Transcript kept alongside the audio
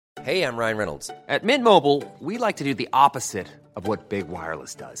Hey, I'm Ryan Reynolds. At Mint Mobile, we like to do the opposite of what Big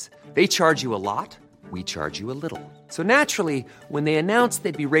Wireless does. They charge you a lot, we charge you a little. So naturally, when they announced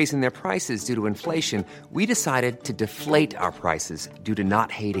they'd be raising their prices due to inflation, we decided to deflate our prices due to not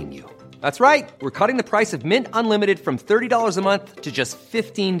hating you. That's right. We're cutting the price of Mint Unlimited from $30 a month to just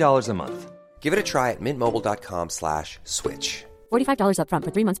 $15 a month. Give it a try at mintmobile.com/switch. $45 up front for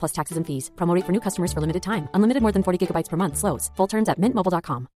 3 months plus taxes and fees. Promo rate for new customers for limited time. Unlimited more than 40 gigabytes per month. Slows full terms at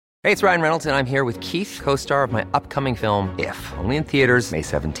mintmobile.com. Hey, it's Ryan Reynolds, and I'm here with Keith, co-star of my upcoming film, If, only in theaters May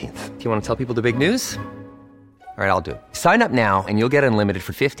 17th. Do you want to tell people the big news? All right, I'll do it. Sign up now and you'll get unlimited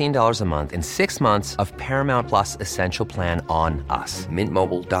for $15 a month and 6 months of Paramount Plus Essential Plan on us.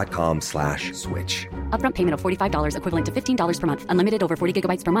 mintmobile.com/switch. Upfront payment of $45 equivalent to $15 per month. Unlimited over 40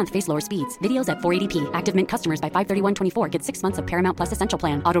 gigabytes per month. Face lower speeds. Videos at 480p. Active Mint customers by 531.24 get 6 months of Paramount Plus Essential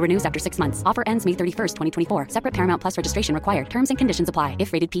Plan. Auto renews after 6 months. Offer ends May 31st, 2024. Separate Paramount Plus registration required. Terms and conditions apply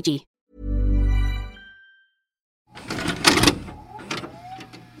if rated PG.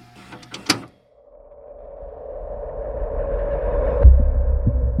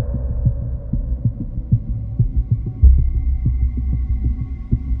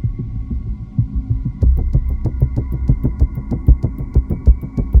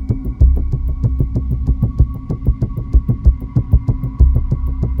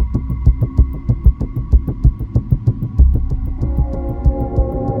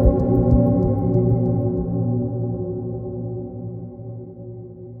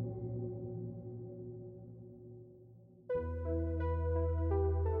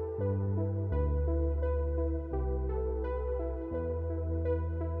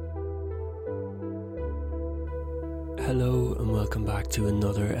 Hello and welcome back to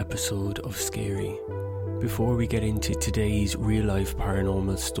another episode of Scary. Before we get into today's real-life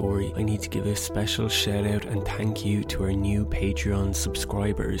paranormal story, I need to give a special shout out and thank you to our new Patreon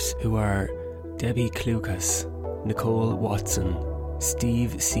subscribers, who are Debbie Klukas, Nicole Watson,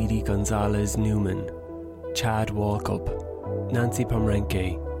 Steve C.D. Gonzalez Newman, Chad Walkup, Nancy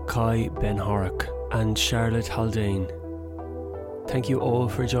Pomrenke, Kai Ben Horak, and Charlotte Haldane. Thank you all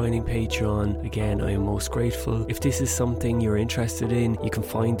for joining Patreon. Again, I am most grateful. If this is something you're interested in, you can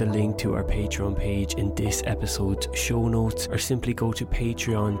find the link to our Patreon page in this episode's show notes, or simply go to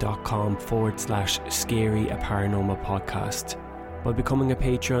patreon.com/scary a paranormal podcast. By becoming a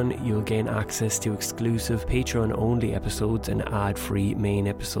patron, you'll gain access to exclusive Patreon-only episodes and ad-free main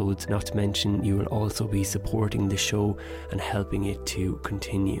episodes. Not to mention, you will also be supporting the show and helping it to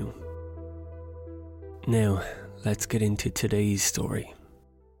continue. Now, let's get into today's story.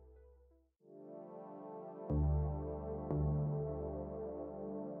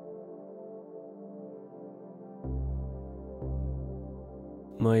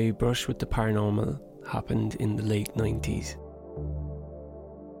 My brush with the paranormal happened in the late 90s.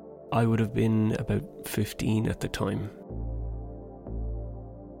 I would have been about 15 at the time.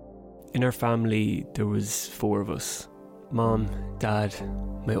 In our family, there was 4 of us: Mom, Dad,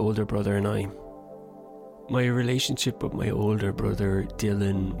 my older brother and I. My relationship with my older brother,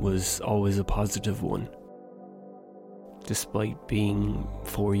 Dylan, was always a positive one. Despite being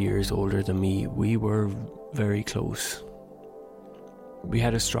 4 years older than me, we were very close. We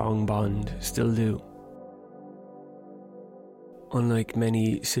had a strong bond, still do. Unlike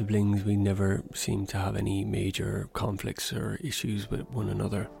many siblings, we never seemed to have any major conflicts or issues with one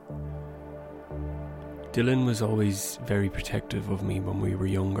another. Dylan was always very protective of me when we were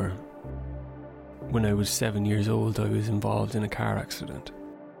younger. When I was 7 years old, I was involved in a car accident.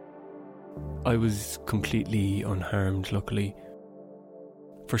 I was completely unharmed, luckily.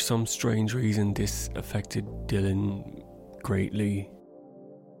 For some strange reason, this affected Dylan greatly.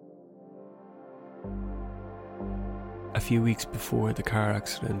 A few weeks before the car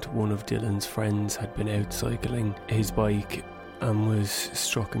accident, one of Dylan's friends had been out cycling his bike and was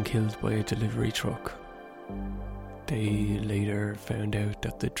struck and killed by a delivery truck. They later found out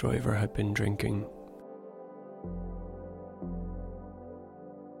that the driver had been drinking.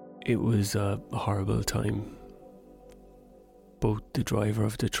 It was a horrible time. Both the driver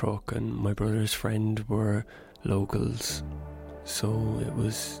of the truck and my brother's friend were locals, so it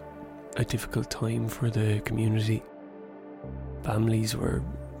was a difficult time for the community. Families were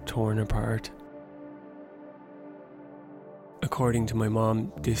torn apart. According to my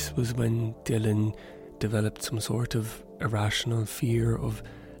mom, this was when Dylan developed some sort of irrational fear of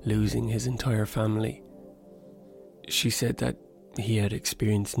losing his entire family. She said that he had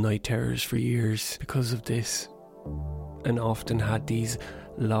experienced night terrors for years because of this, and often had these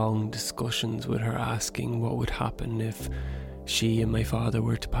long discussions with her, asking what would happen if she and my father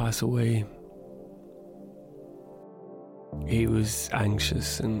were to pass away. He was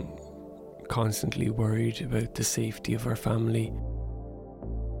anxious and constantly worried about the safety of our family,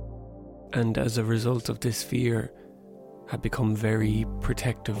 and as a result of this fear had become very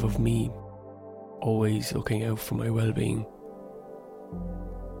protective of me, always looking out for my well-being.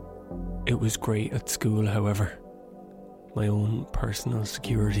 It was great at school, however, my own personal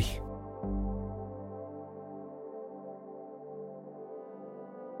security.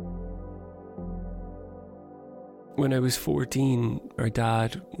 When I was 14, our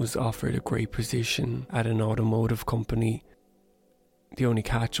dad was offered a great position at an automotive company. The only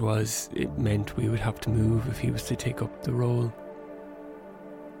catch was it meant we would have to move if he was to take up the role.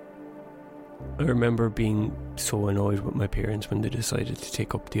 I remember being so annoyed with my parents when they decided to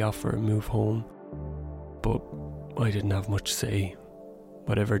take up the offer and move home. But I didn't have much say.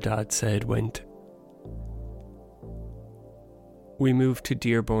 Whatever Dad said went. We moved to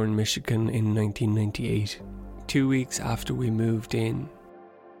Dearborn, Michigan in 1998. 2 weeks after we moved in,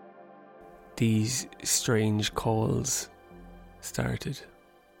 these strange calls started.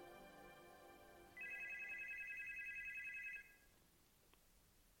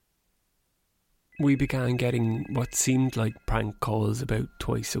 We began getting what seemed like prank calls about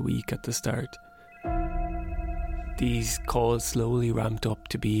twice a week at the start. These calls slowly ramped up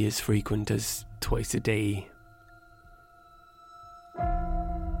to be as frequent as twice a day.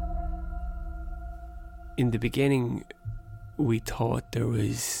 In the beginning, we thought there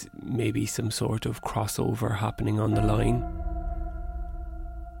was maybe some sort of crossover happening on the line.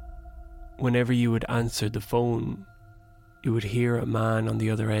 Whenever you would answer the phone, you would hear a man on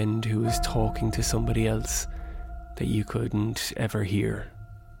the other end who was talking to somebody else that you couldn't ever hear.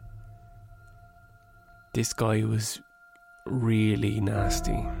 This guy was really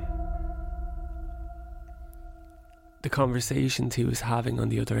nasty. The conversations he was having on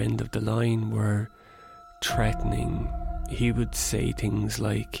the other end of the line were threatening. He would say things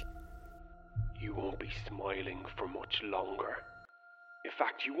like, "You won't be smiling for much longer. In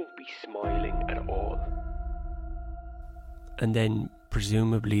fact, you won't be smiling at all." And then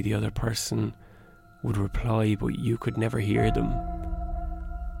presumably the other person would reply, but you could never hear them.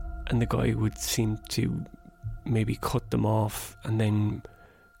 And the guy would seem to maybe cut them off and then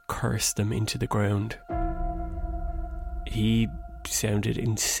curse them into the ground. He sounded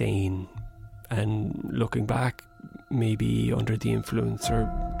insane, and looking back, maybe under the influence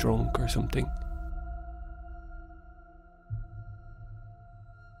or drunk or something.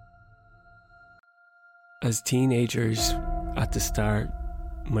 As teenagers, at the start,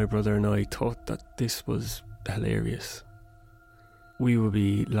 my brother and I thought that this was hilarious. We would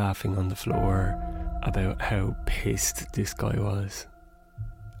be laughing on the floor about how pissed this guy was.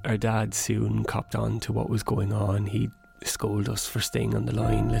 Our dad soon copped on to what was going on. He'd scold us for staying on the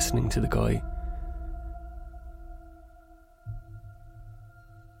line listening to the guy.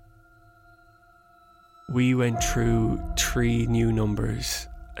 We went through 3 new numbers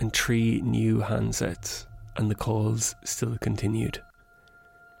and 3 new handsets, and the calls still continued.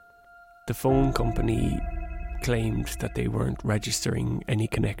 The phone company claimed that they weren't registering any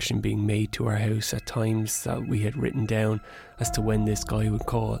connection being made to our house at times that we had written down as to when this guy would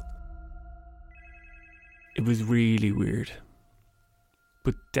call. It was really weird,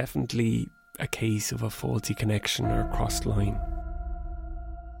 but definitely a case of a faulty connection or crossed line.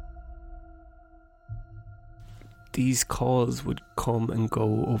 These calls would come and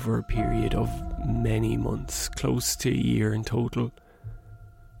go over a period of many months, close to a year in total.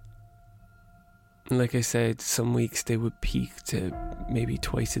 Like I said, some weeks they would peak to maybe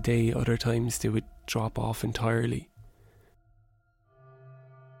twice a day, other times they would drop off entirely.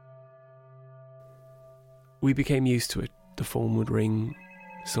 We became used to it. The phone would ring,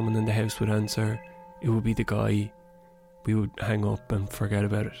 someone in the house would answer, it would be the guy, we would hang up and forget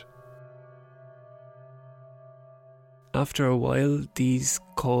about it. After a while, these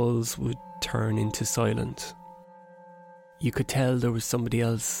calls would turn into silent. You could tell there was somebody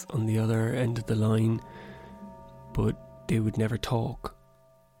else on the other end of the line, but they would never talk.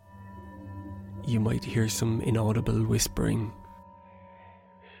 You might hear some inaudible whispering.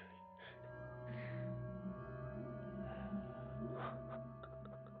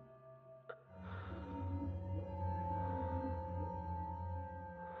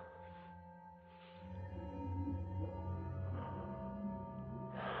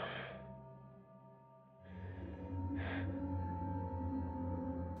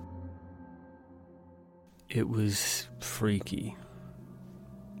 It was freaky,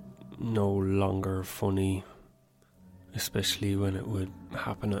 no longer funny, especially when it would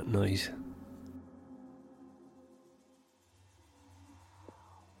happen at night.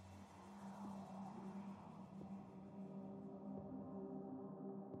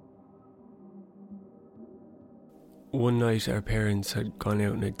 One night our parents had gone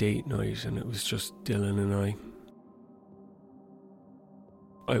out on a date night and it was just Dylan and I.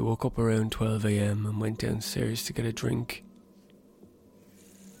 I woke up around 12 a.m. and went downstairs to get a drink.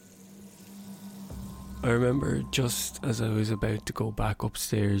 I remember just as I was about to go back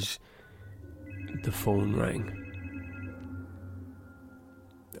upstairs, the phone rang.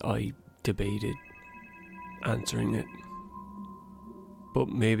 I debated answering it, but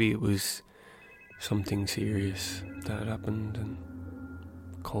maybe it was something serious that had happened, and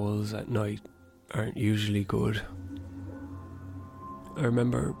calls at night aren't usually good. I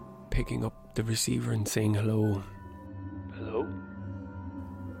remember picking up the receiver and saying hello. Hello?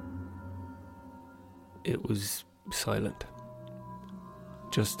 It was silent.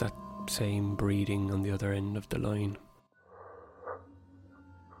 Just that same breathing on the other end of the line.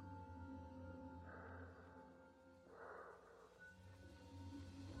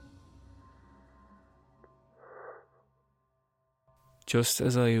 Just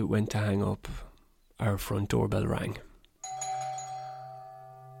as I went to hang up, our front doorbell rang.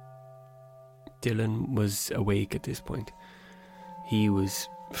 Dylan was awake at this point. He was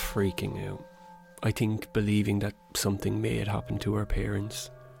freaking out. I think believing that something may have happened to our parents.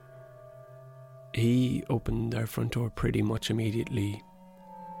 He opened our front door pretty much immediately.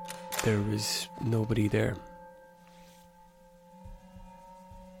 There was nobody there.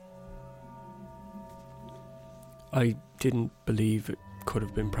 I didn't believe it could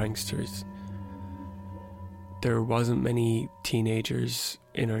have been pranksters. There wasn't many teenagers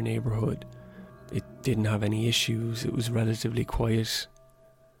in our neighbourhood. It didn't have any issues. It was relatively quiet.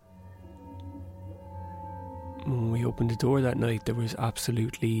 When we opened the door that night, there was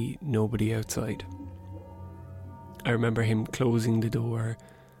absolutely nobody outside. I remember him closing the door,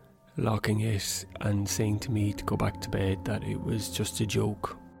 locking it, and saying to me to go back to bed that it was just a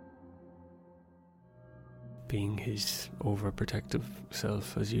joke. Being his overprotective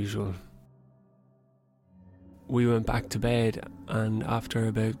self as usual. We went back to bed, and after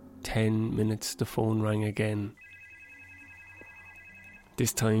about 10 minutes the phone rang again.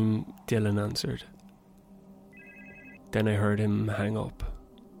 This time Dylan answered. Then I heard him hang up,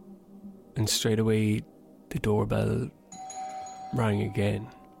 and straight away the doorbell rang again.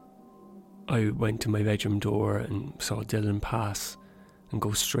 I went to my bedroom door and saw Dylan pass and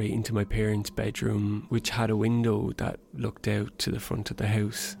go straight into my parents' bedroom, which had a window that looked out to the front of the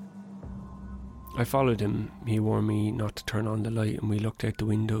house. I followed him. He warned me not to turn on the light, and we looked out the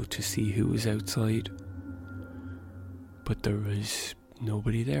window to see who was outside. But there was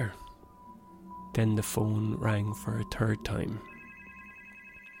nobody there. Then the phone rang for a third time.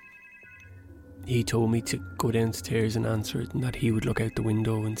 He told me to go downstairs and answer it, and that he would look out the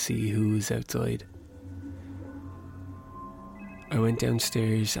window and see who was outside. I went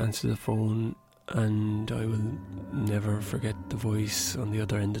downstairs, answered the phone, and I will never forget the voice on the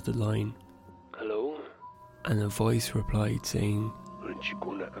other end of the line. Hello? And a voice replied saying, "Aren't you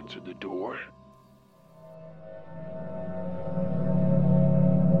going to answer the door?"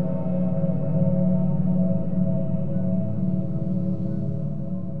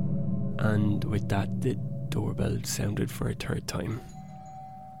 And with that, the doorbell sounded for a third time.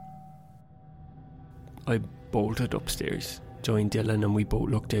 I bolted upstairs, joined Dylan, and we both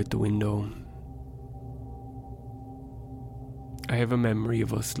looked out the window. I have a memory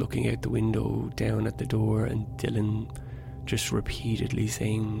of us looking out the window down at the door and Dylan just repeatedly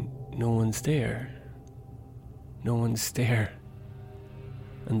saying, "No one's there. No one's there."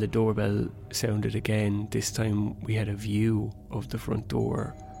 And the doorbell sounded again. This time we had a view of the front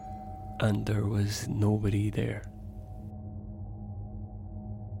door and there was nobody there.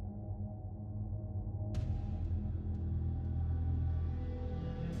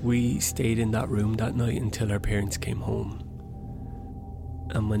 We stayed in that room that night until our parents came home.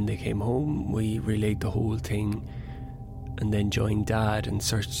 And when they came home, we relayed the whole thing and then joined Dad and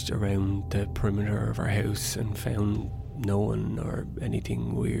searched around the perimeter of our house and found no one or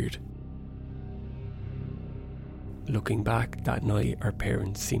anything weird. Looking back that night, our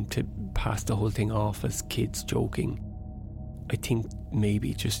parents seemed to pass the whole thing off as kids joking. I think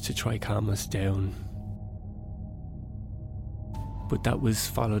maybe just to try calm us down. But that was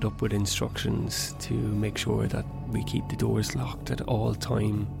followed up with instructions to make sure that we keep the doors locked at all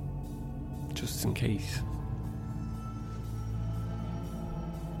time, just in case.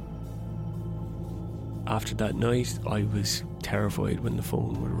 After that night, I was terrified when the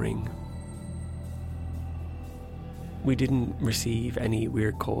phone would ring. We didn't receive any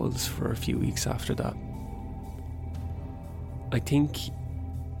weird calls for a few weeks after that. I think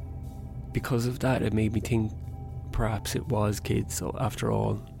because of that, it made me think perhaps it was kids after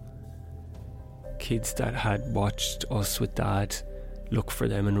all. kids that had watched us with Dad look for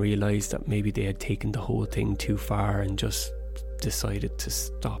them and realised that maybe they had taken the whole thing too far and just decided to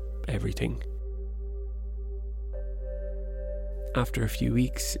stop everything. After a few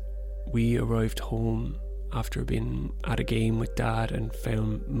weeks, we arrived home after being at a game with Dad and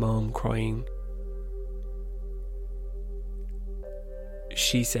found Mom crying.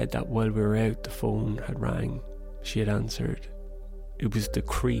 She said that while we were out, the phone had rang. She had answered. It was the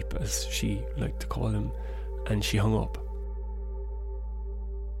creep, as she liked to call him, and she hung up.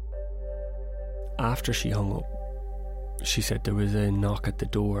 After she hung up, she said there was a knock at the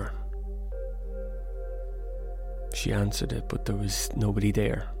door. She answered it, but there was nobody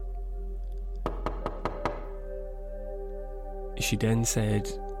there. She then said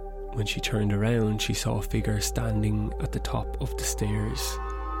when she turned around, she saw a figure standing at the top of the stairs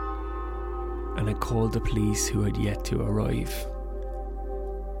and had called the police, who had yet to arrive.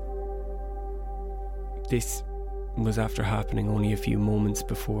 This was after happening only a few moments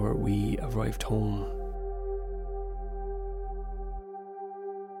before we arrived home.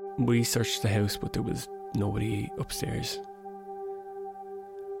 We searched the house, but there was nobody upstairs.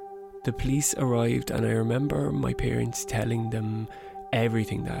 The police arrived, and I remember my parents telling them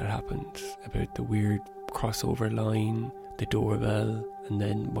everything that had happened about the weird crossover line, the doorbell, and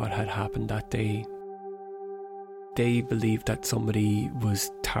then what had happened that day. They believed that somebody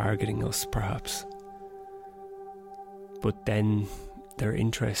was targeting us, perhaps. But then their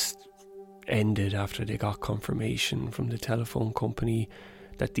interest ended after they got confirmation from the telephone company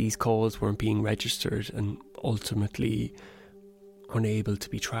that these calls weren't being registered and ultimately unable to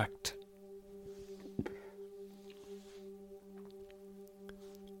be tracked.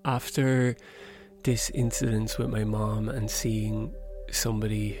 After this incident with my mom and seeing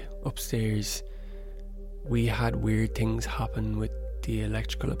somebody upstairs, we had weird things happen with the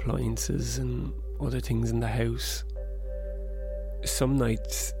electrical appliances and other things in the house. Some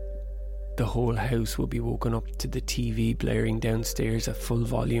nights the whole house will be woken up to the TV blaring downstairs at full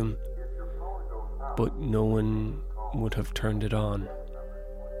volume, but no one would have turned it on.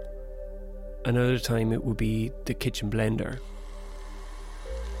 Another time it would be the kitchen blender,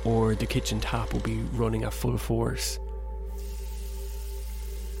 or the kitchen tap would be running at full force.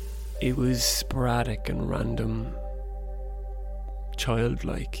 It was sporadic and random,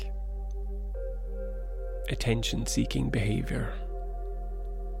 childlike, attention-seeking behaviour.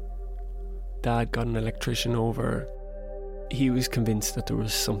 Dad got an electrician over. He was convinced that there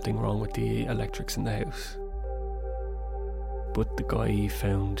was something wrong with the electrics in the house, but the guy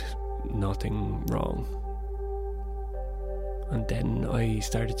found nothing wrong. And then I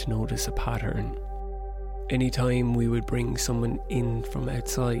started to notice a pattern. Anytime we would bring someone in from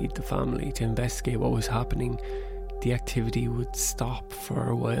outside the family to investigate what was happening, the activity would stop for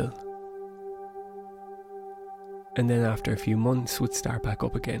a while, and then after a few months would start back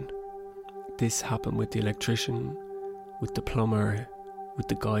up again. This happened with the electrician, with the plumber, with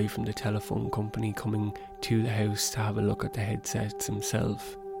the guy from the telephone company coming to the house to have a look at the headsets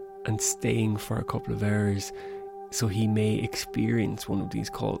himself and staying for a couple of hours so he may experience one of these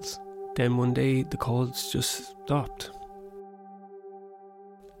calls. Then one day the calls just stopped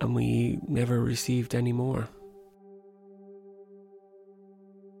and we never received any more.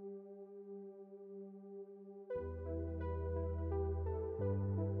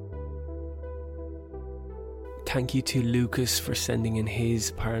 Thank you to Lucas for sending in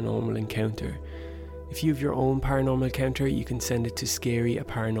his paranormal encounter. If you have your own paranormal encounter, you can send it to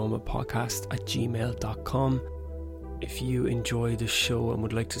scaryaParanormalPodcast@gmail.com. If you enjoy the show and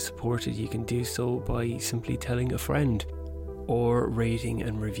would like to support it, you can do so by simply telling a friend or rating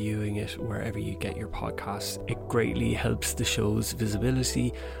and reviewing it wherever you get your podcasts. It greatly helps the show's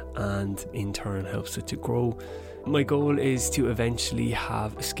visibility and in turn helps it to grow. My goal is to eventually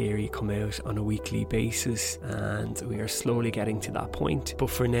have Scary come out on a weekly basis, and we are slowly getting to that point.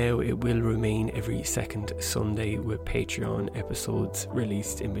 But for now, it will remain every second Sunday with Patreon episodes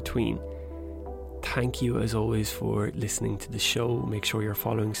released in between. Thank you as always for listening to the show. Make sure you're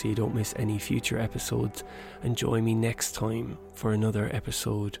following so you don't miss any future episodes, and join me next time for another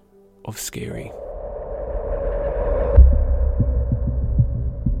episode of Scary.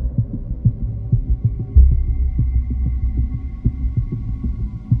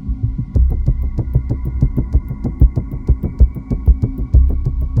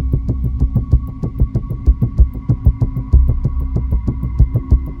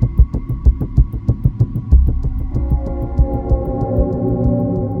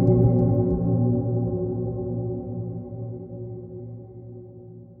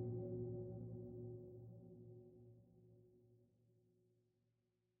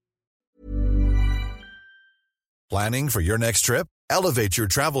 Planning for your next trip? Elevate your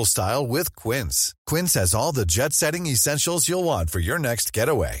travel style with Quince. Quince has all the jet-setting essentials you'll want for your next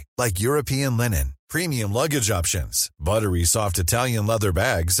getaway, like European linen, premium luggage options, buttery soft Italian leather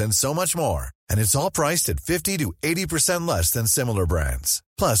bags, and so much more. And it's all priced at 50 to 80% less than similar brands.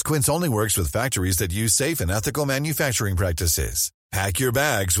 Plus, Quince only works with factories that use safe and ethical manufacturing practices. Pack your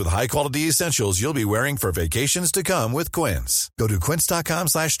bags with high-quality essentials you'll be wearing for vacations to come with Quince. Go to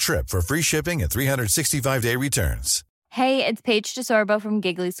quince.com/trip for free shipping and 365-day returns. Hey, it's Paige DeSorbo from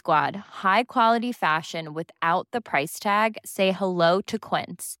Giggly Squad. High quality fashion without the price tag. Say hello to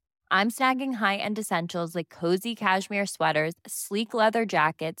Quince. I'm snagging high-end essentials like cozy cashmere sweaters, sleek leather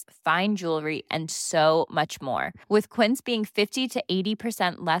jackets, fine jewelry, and so much more. With Quince being 50 to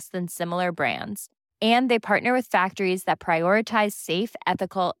 80% less than similar brands. And they partner with factories that prioritize safe,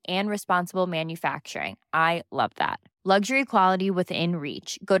 ethical, and responsible manufacturing. I love that. Luxury quality within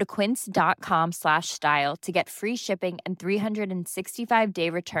reach. Go to quince.com/style to get free shipping and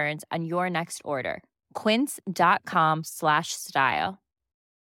 365-day returns on your next order. Quince.com/style.